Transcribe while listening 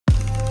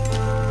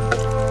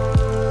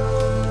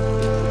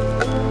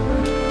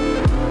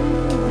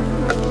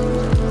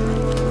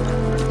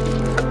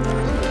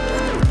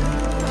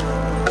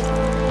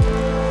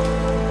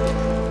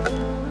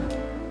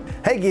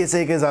Gear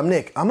Seekers, I'm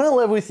Nick. I'm gonna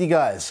level with you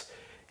guys.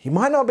 You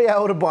might not be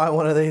able to buy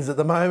one of these at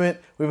the moment.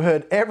 We've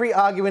heard every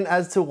argument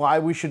as to why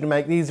we should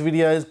make these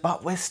videos,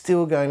 but we're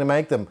still going to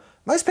make them.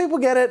 Most people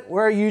get it.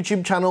 We're a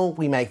YouTube channel,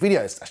 we make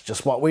videos. That's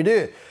just what we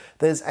do.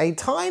 There's a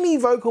tiny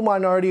vocal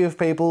minority of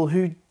people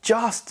who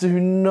just do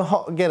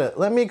not get it.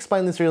 Let me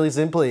explain this really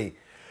simply.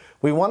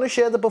 We want to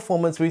share the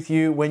performance with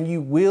you when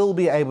you will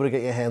be able to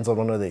get your hands on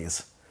one of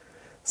these.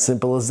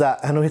 Simple as that.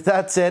 And with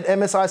that said,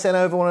 MSI sent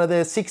over one of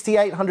their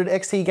 6800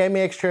 XT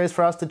gaming X-Trays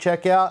for us to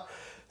check out.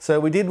 So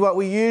we did what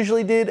we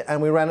usually did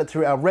and we ran it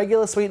through our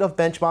regular suite of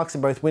benchmarks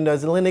in both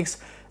Windows and Linux,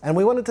 and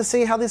we wanted to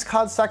see how this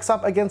card stacks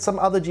up against some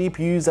other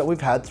GPUs that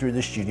we've had through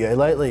the studio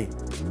lately.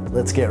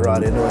 Let's get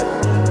right into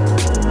it.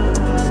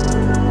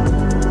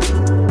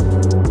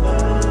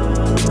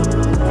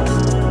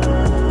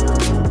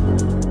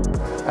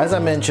 As I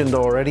mentioned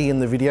already in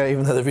the video,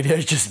 even though the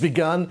video's just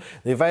begun,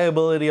 the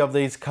availability of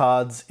these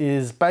cards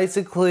is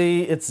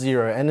basically, it's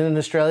zero. And in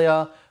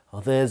Australia,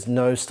 well, there's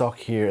no stock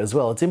here as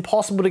well. It's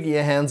impossible to get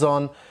your hands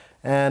on,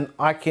 and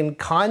I can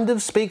kind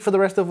of speak for the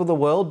rest of the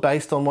world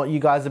based on what you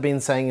guys have been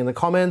saying in the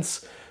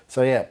comments.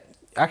 So yeah,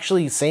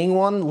 actually seeing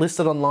one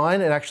listed online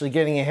and actually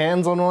getting your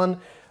hands on one,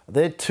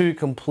 they're two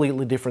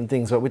completely different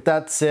things. But with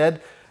that said,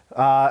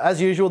 as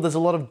usual, there's a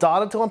lot of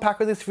data to unpack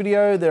with this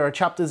video. There are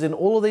chapters in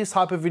all of these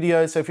type of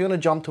videos. So if you want to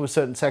jump to a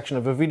certain section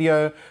of a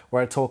video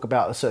where I talk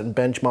about a certain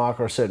benchmark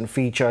or a certain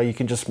feature, you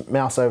can just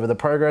mouse over the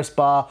progress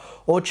bar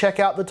or check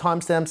out the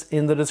timestamps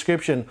in the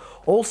description.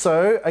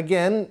 Also,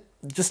 again,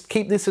 just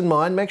keep this in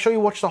mind. Make sure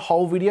you watch the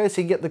whole video so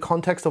you get the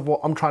context of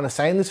what I'm trying to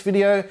say in this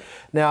video.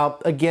 Now,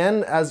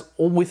 again,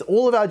 with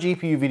all of our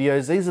GPU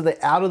videos, these are the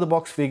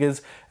out-of-the-box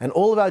figures, and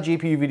all of our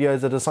GPU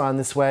videos are designed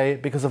this way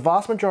because the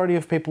vast majority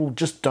of people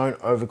just don't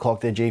overclock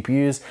their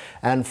GPUs.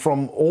 And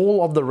from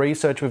all of the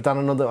research we've done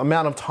and the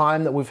amount of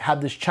time that we've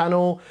had this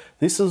channel,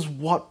 this is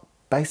what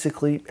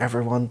basically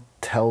everyone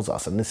tells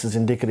us, and this is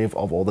indicative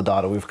of all the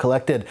data we've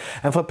collected.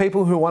 And for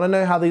people who want to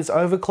know how these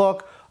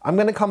overclock, I'm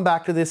going to come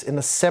back to this in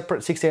a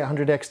separate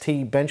 6800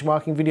 XT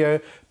benchmarking video.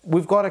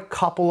 We've got a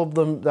couple of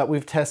them that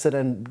we've tested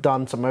and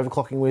done some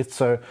overclocking with,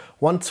 so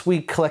once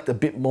we collect a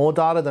bit more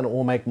data, then it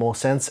will make more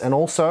sense. And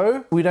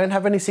also, we don't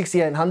have any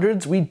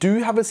 6800s. We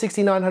do have a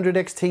 6900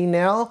 XT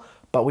now,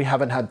 but we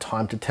haven't had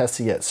time to test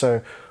it yet.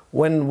 So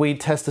when we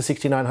test the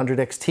 6900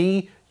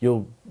 XT,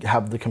 you'll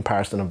have the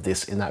comparison of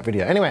this in that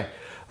video. Anyway,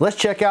 let's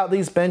check out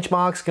these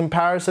benchmarks,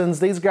 comparisons.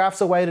 These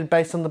graphs are weighted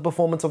based on the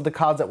performance of the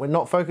cards that we're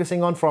not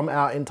focusing on from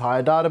our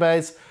entire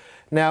database.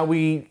 Now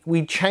we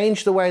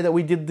changed the way that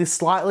we did this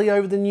slightly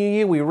over the new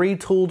year. We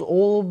retooled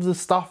all of the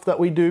stuff that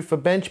we do for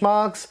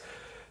benchmarks.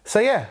 So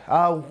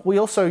yeah, we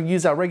also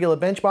use our regular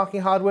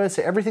benchmarking hardware.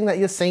 So everything that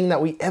you're seeing that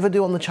we ever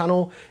do on the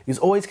channel is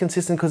always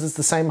consistent because it's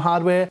the same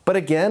hardware. But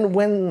again,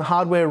 when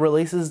hardware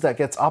releases that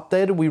gets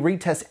updated, we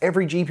retest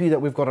every GPU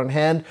that we've got on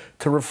hand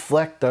to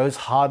reflect those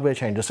hardware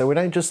changes. So we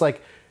don't just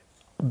like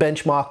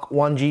benchmark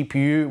one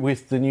GPU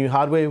with the new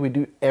hardware, we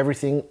do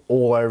everything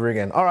all over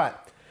again. All right,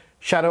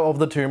 Shadow of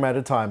the Tomb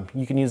Raider time.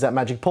 You can use that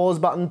magic pause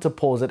button to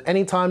pause at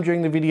any time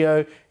during the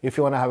video if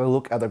you want to have a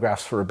look at the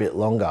graphs for a bit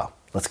longer.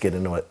 Let's get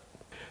into it.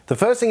 The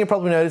first thing you're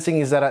probably noticing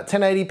is that at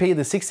 1080p,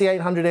 the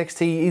 6800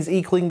 XT is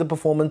equaling the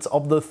performance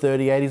of the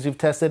 3080s we've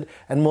tested,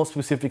 and more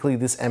specifically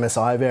this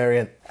MSI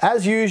variant.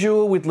 As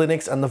usual with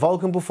Linux and the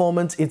Vulkan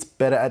performance, it's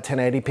better at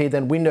 1080p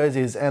than Windows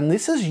is, and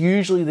this is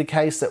usually the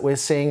case that we're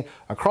seeing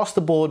across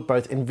the board,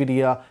 both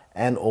NVIDIA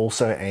and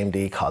also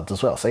AMD cards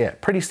as well. So yeah,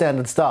 pretty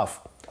standard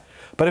stuff.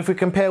 But if we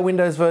compare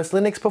Windows versus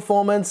Linux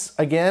performance,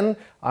 again,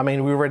 I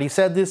mean, we already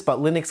said this, but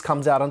Linux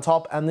comes out on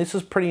top, and this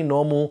is pretty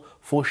normal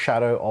for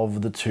Shadow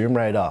of the Tomb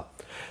Raider.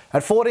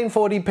 At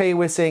 1440p,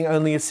 we're seeing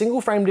only a single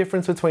frame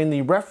difference between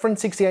the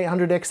reference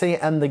 6800 XT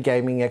and the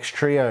Gaming X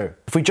Trio.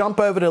 If we jump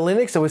over to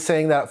Linux, so we're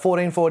seeing that at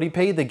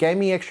 1440p, the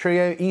Gaming X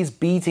Trio is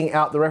beating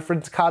out the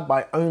reference card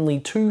by only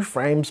 2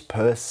 frames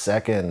per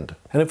second.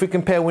 And if we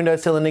compare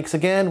Windows to Linux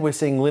again, we're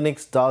seeing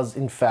Linux does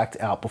in fact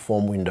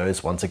outperform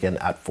Windows once again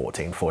at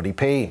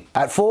 1440p.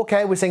 At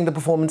 4K, we're seeing the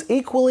performance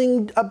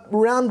equaling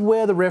around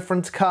where the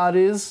reference card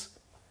is.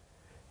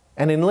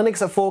 And in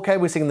Linux at 4K,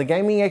 we're seeing the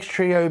Gaming X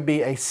Trio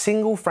be a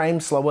single frame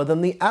slower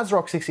than the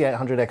ASRock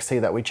 6800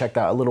 XT that we checked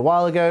out a little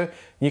while ago.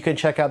 You can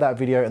check out that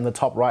video in the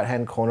top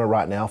right-hand corner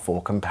right now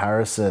for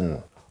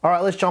comparison. All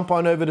right, let's jump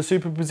on over to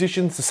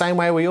superpositions the same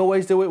way we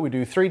always do it. We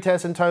do 3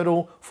 tests in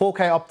total, 4K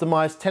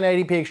optimized,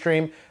 1080p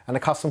extreme, and a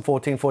custom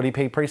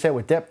 1440p preset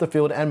with depth of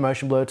field and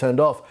motion blur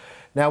turned off.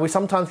 Now, we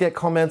sometimes get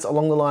comments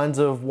along the lines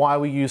of why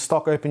we use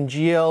stock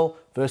OpenGL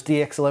versus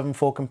DX11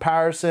 for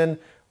comparison.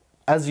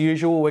 As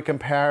usual, we're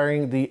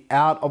comparing the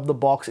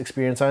out-of-the-box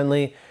experience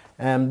only,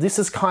 and this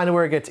is kind of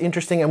where it gets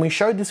interesting, and we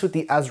showed this with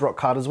the ASRock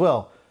card as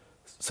well.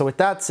 So with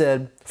that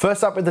said,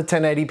 first up with the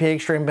 1080p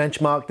Extreme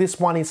benchmark, this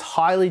one is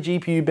highly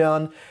GPU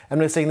bound, and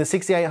we're seeing the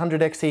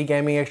 6800 XT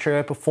Gaming X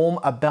Trio perform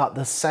about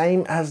the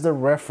same as the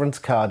reference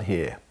card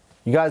here.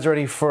 You guys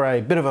ready for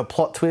a bit of a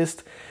plot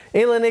twist?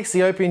 In Linux, the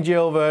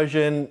OpenGL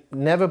version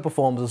never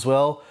performs as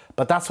well,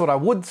 but that's what I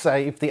would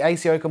say if the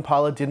ACO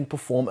compiler didn't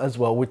perform as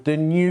well with the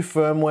new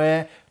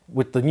firmware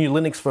with the new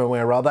Linux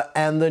firmware rather,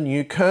 and the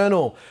new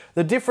kernel.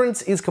 The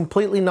difference is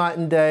completely night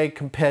and day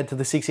compared to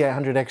the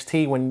 6800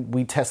 XT when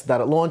we tested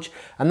that at launch,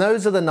 and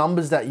those are the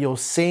numbers that you're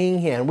seeing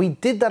here. And we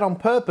did that on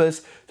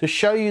purpose to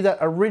show you that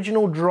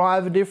original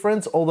driver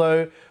difference,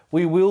 although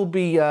we will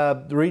be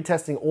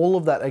retesting all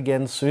of that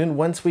again soon.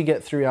 Once we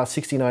get through our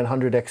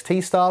 6900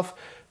 XT stuff,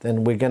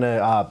 then we're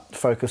gonna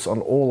focus on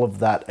all of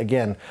that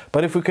again.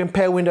 But if we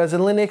compare Windows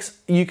and Linux,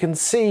 you can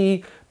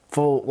see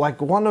for like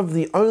one of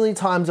the only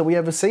times that we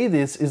ever see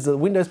this is that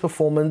Windows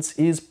performance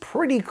is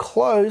pretty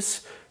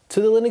close to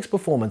the Linux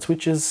performance,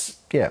 which is,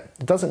 yeah,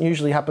 it doesn't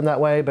usually happen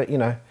that way, but you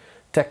know,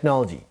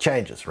 technology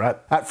changes, right?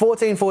 At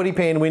 1440p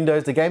in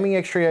Windows, the Gaming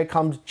X Trio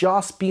comes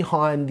just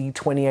behind the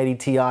 2080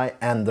 Ti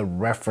and the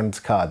reference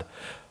card.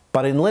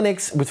 But in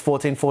Linux, with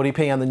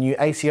 1440p and the new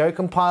ACO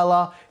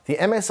compiler, the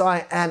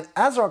MSI and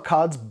ASRock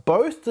cards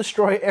both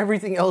destroy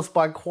everything else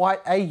by quite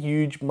a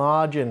huge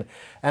margin.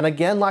 And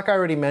again, like I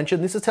already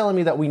mentioned, this is telling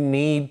me that we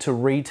need to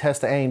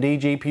retest the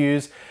AMD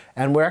GPUs,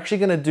 and we're actually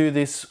gonna do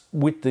this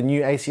with the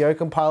new ACO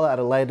compiler at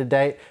a later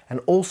date, and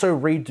also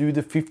redo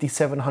the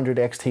 5700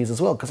 XTs as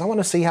well, because I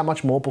wanna see how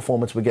much more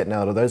performance we're getting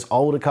out of those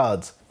older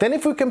cards. Then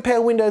if we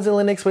compare Windows and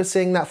Linux, we're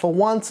seeing that for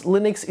once,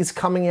 Linux is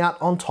coming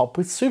out on top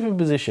with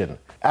Superposition.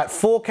 At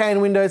 4K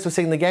in Windows, we're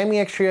seeing the Gaming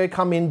X Trio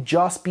come in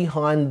just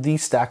behind the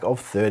stack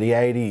of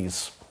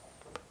 3080s.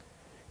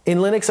 In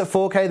Linux at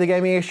 4K, the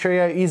Gaming X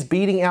Trio is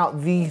beating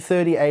out the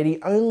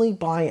 3080 only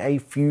by a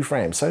few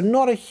frames, so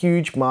not a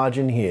huge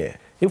margin here.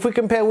 If we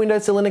compare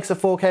Windows to Linux at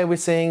 4K, we're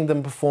seeing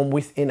them perform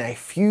within a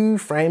few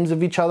frames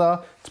of each other.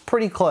 It's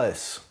pretty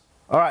close.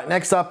 All right,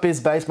 next up is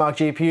Basemark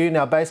GPU.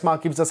 Now,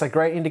 Basemark gives us a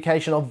great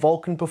indication of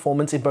Vulkan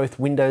performance in both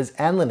Windows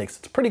and Linux.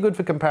 It's pretty good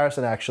for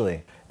comparison,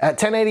 actually. At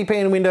 1080p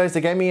in Windows, the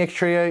Gaming X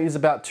Trio is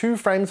about 2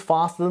 frames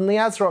faster than the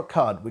ASRock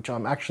card, which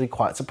I'm actually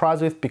quite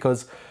surprised with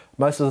because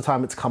most of the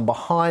time it's come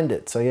behind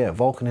it. So yeah,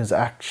 Vulkan is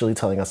actually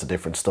telling us a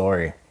different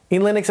story.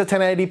 In Linux at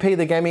 1080p,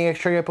 the Gaming X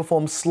Trio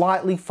performs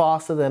slightly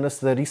faster than a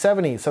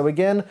 3070. So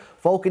again,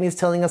 Vulkan is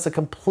telling us a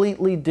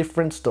completely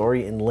different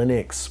story in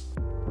Linux.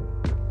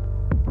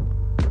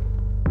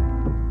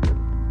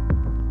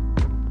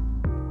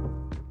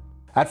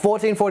 At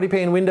 1440p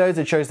in Windows,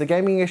 it shows the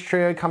Gaming X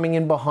Trio coming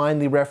in behind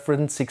the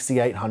reference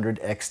 6800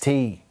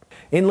 XT.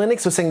 In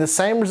Linux, we're seeing the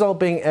same result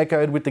being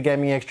echoed with the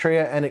Gaming X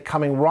Trio and it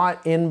coming right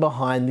in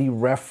behind the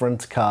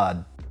reference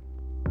card.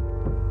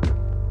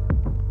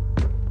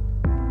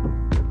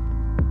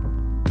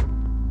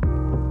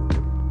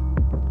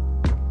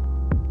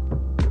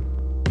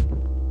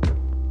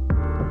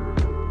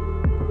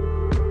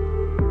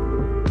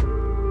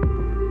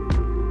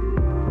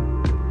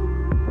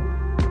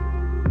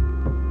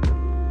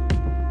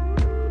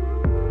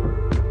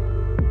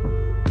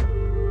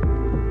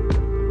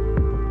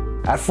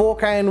 At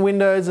 4K in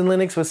Windows and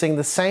Linux, we're seeing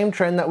the same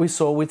trend that we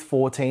saw with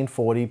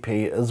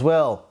 1440p as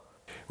well.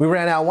 We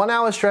ran our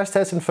 1-hour stress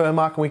test in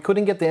Filmmaker and we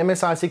couldn't get the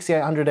MSI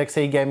 6800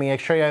 XT Gaming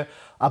X Trio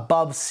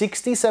above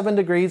 67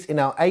 degrees in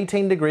our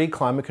 18-degree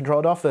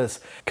climate-controlled office.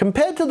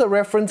 Compared to the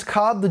reference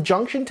card, the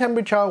junction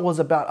temperature was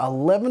about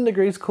 11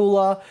 degrees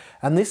cooler,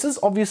 and this is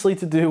obviously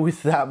to do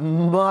with that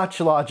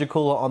much larger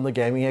cooler on the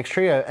Gaming X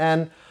Trio.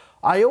 And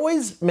I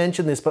always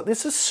mention this, but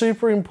this is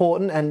super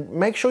important, and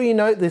make sure you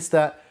note this,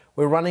 that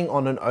we're running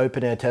on an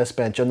open air test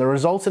bench, and the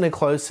results in a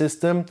closed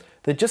system,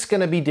 they're just going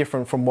to be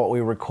different from what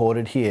we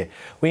recorded here.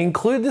 We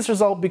include this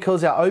result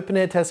because our open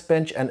air test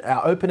bench and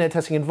our open air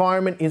testing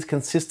environment is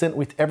consistent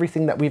with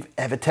everything that we've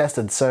ever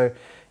tested. So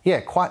yeah,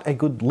 quite a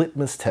good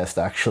litmus test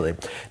actually.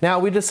 Now,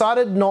 we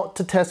decided not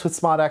to test with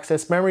smart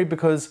access memory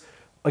because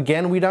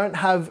again, we don't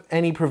have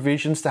any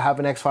provisions to have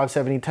an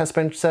X570 test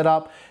bench set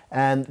up,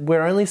 and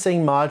we're only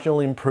seeing marginal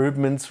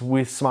improvements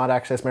with smart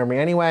access memory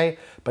anyway.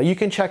 But you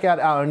can check out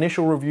our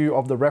initial review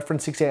of the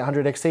reference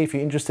 6800 XT if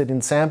you're interested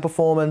in SAM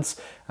performance,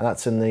 and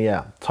that's in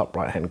the top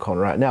right hand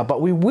corner right now.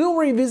 But we will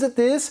revisit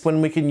this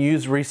when we can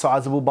use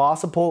resizable bar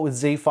support with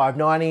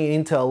Z590,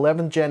 Intel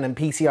 11th Gen and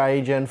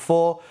PCIe Gen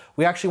 4.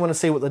 We actually want to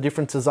see what the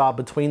differences are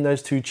between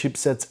those two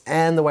chipsets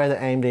and the way that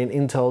AMD and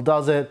Intel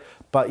does it.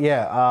 But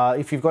yeah,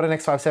 if you've got an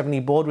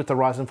X570 board with the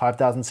Ryzen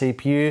 5000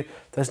 CPU,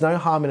 there's no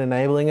harm in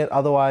enabling it.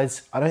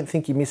 Otherwise, I don't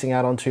think you're missing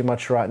out on too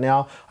much right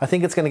now. I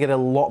think it's going to get a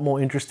lot more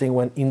interesting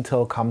when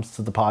Intel comes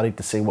to the party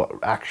to see what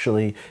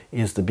actually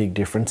is the big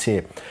difference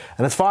here.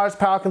 And as far as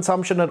power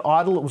consumption at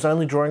idle, it was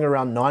only drawing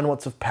around 9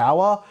 watts of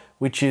power,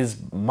 which is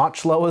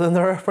much lower than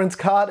the reference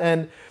card.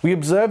 And we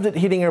observed it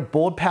hitting a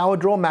board power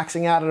draw,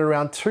 maxing out at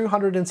around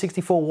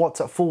 264 watts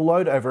at full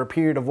load over a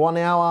period of 1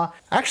 hour.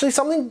 Actually,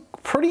 something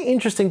pretty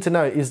interesting to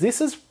note is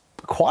this is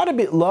quite a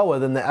bit lower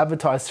than the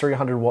advertised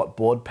 300 watt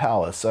board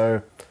power.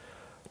 So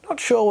not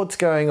sure what's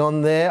going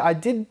on there. I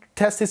did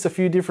test this a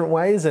few different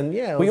ways, and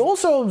yeah. We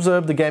also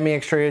observed the gaming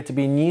X-Trio to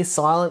be near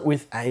silent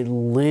with a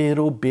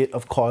little bit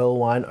of coil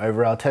whine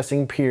over our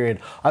testing period.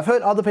 I've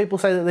heard other people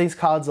say that these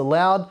cards are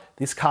loud.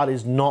 This card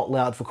is not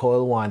loud for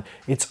coil whine.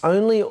 It's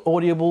only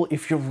audible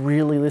if you're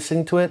really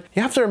listening to it.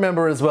 You have to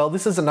remember as well,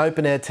 this is an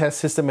open air test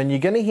system and you're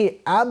gonna hear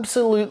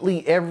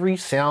absolutely every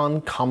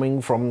sound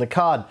coming from the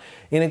card.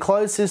 In a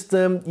closed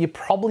system, you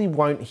probably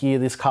won't hear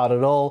this card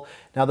at all.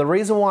 Now, the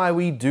reason why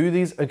we do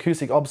these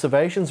acoustic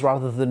observations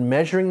rather than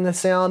measuring the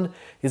sound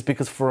is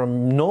because for a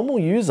normal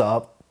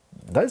user,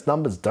 those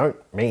numbers don't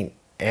mean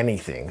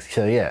anything.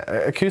 So yeah,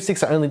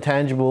 acoustics are only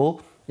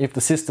tangible if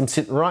the system's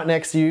sitting right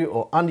next to you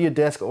or under your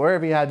desk or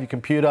wherever you have your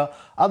computer.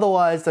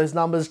 Otherwise, those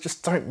numbers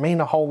just don't mean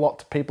a whole lot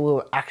to people who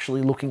are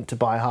actually looking to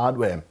buy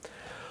hardware.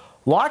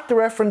 Like the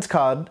reference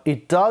card,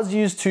 it does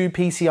use two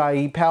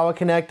PCIe power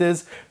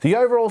connectors. The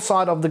overall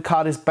side of the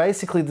card is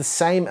basically the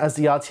same as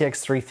the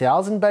RTX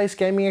 3000 based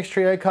gaming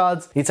X-Trio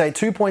cards. It's a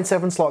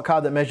 2.7 slot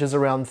card that measures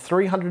around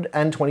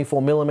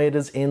 324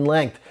 millimeters in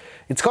length.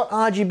 It's got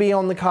RGB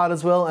on the card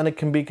as well, and it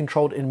can be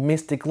controlled in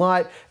Mystic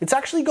Light. It's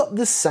actually got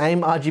the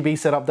same RGB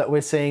setup that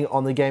we're seeing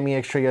on the gaming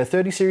X-Trio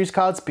 30 series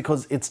cards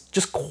because it's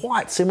just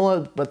quite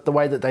similar, but the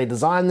way that they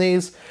design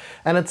these.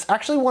 And it's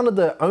actually one of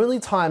the only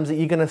times that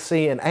you're gonna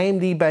see an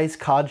AMD-based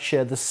card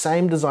share the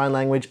same design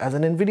language as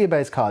an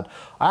NVIDIA-based card.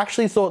 I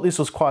actually thought this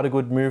was quite a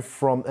good move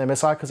from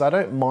MSI because I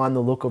don't mind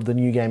the look of the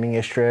new gaming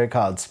X-Trio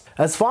cards.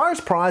 As far as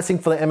pricing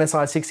for the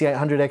MSI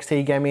 6800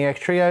 XT gaming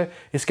X-Trio,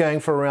 it's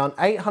going for around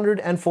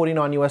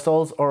 $849 US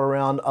or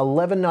around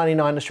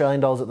 $11.99 Australian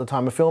dollars at the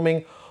time of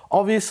filming.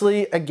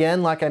 Obviously,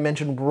 again, like I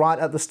mentioned right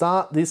at the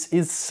start, this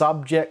is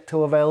subject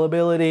to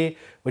availability,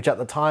 which at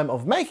the time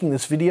of making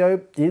this video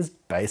is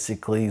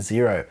basically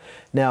zero.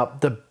 Now,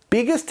 the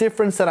biggest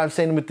difference that I've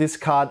seen with this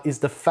card is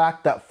the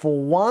fact that for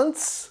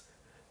once,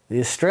 the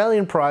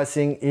Australian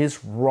pricing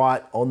is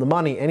right on the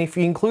money. And if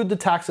you include the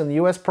tax on the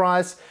US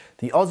price,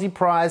 the Aussie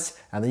price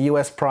and the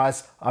US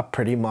price are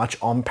pretty much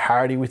on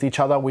parity with each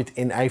other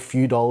within a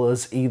few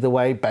dollars either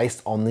way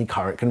based on the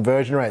current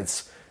conversion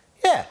rates.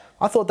 Yeah,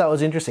 I thought that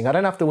was interesting. I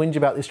don't have to whinge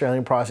about the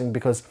Australian pricing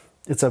because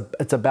it's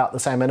about the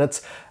same, and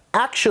it's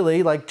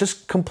actually, like,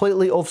 just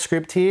completely off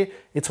script here,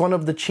 it's one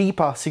of the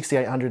cheaper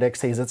 6800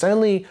 XTs. It's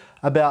only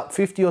about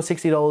 $50 or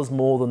 $60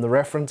 more than the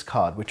reference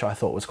card, which I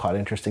thought was quite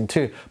interesting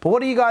too. But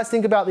what do you guys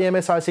think about the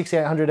MSI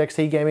 6800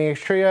 XT gaming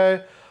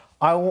X-Trio?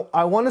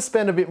 I want to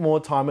spend a bit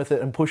more time with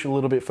it and push a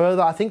little bit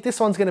further. I think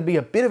this one's going to be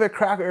a bit of a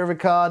cracker of a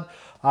card.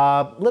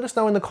 Let us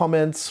know in the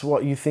comments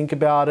what you think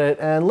about it,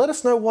 and let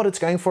us know what it's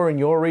going for in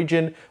your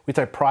region with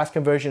a price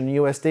conversion in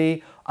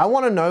USD. I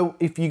want to know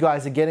if you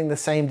guys are getting the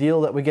same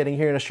deal that we're getting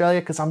here in Australia,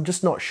 because I'm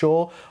just not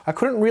sure. I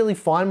couldn't really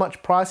find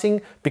much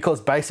pricing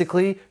because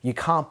basically you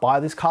can't buy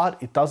this card.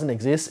 It doesn't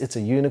exist. It's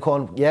a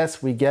unicorn.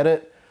 Yes, we get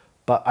it,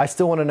 but I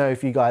still want to know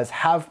if you guys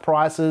have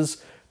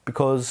prices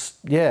because,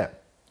 yeah,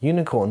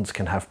 unicorns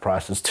can have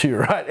prices too,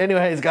 right?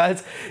 Anyways,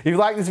 guys, if you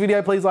like this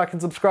video, please like and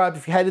subscribe.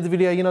 If you hated the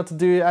video, you know what to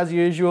do. As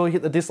usual,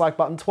 hit the dislike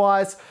button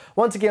twice.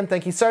 Once again,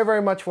 thank you so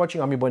very much for watching.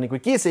 I'm your boy Nick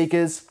with Gear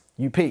Seekers.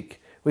 You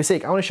peak, we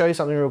seek. I want to show you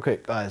something real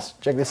quick, guys.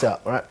 Check this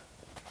out, all right?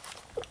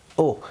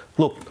 Oh,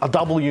 look, a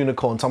double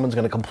unicorn. Someone's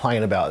going to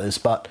complain about this,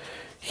 but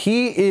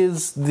here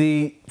is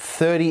the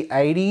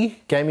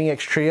 3080 gaming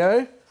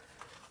X-Trio,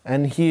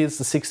 and here's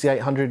the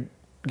 6800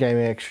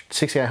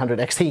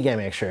 XT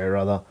gaming X-Trio,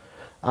 rather.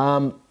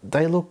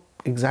 They look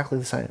exactly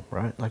the same,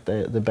 right? Like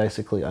they're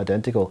basically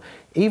identical.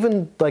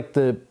 Even like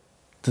the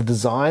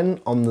design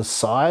on the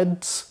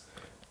sides,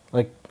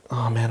 like,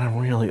 oh man, I'm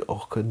really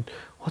awkward.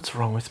 What's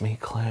wrong with me,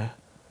 Claire?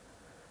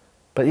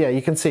 But yeah,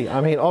 you can see,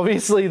 I mean,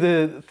 obviously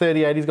the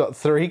 3080's got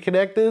 3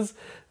 connectors.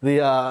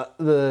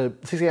 The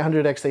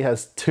 6800 XT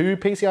has 2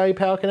 PCIe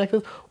power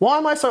connectors. Why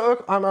am I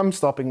so, I'm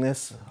stopping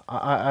this.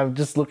 I'm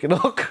just looking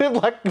awkward,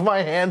 like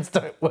my hands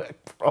don't work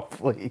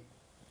properly.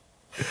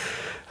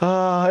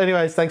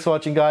 Anyways, thanks for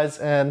watching, guys,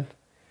 and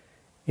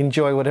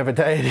enjoy whatever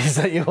day it is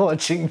that you're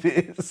watching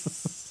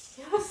this.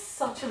 You're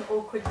such an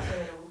awkward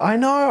turtle. I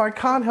know, I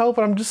can't help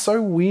it. I'm just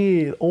so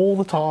weird all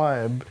the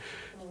time.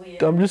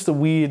 Weird. I'm just a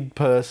weird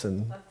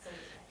person.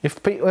 That's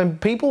okay. When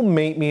people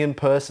meet me in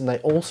person, they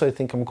also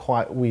think I'm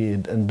quite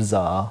weird and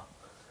bizarre.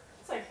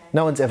 It's okay.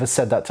 No one's ever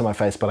said that to my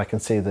face, but I can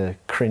see the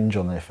cringe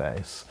on their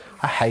face.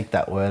 I hate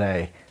that word,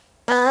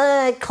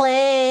 eh?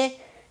 Claire,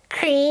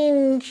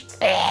 cringe.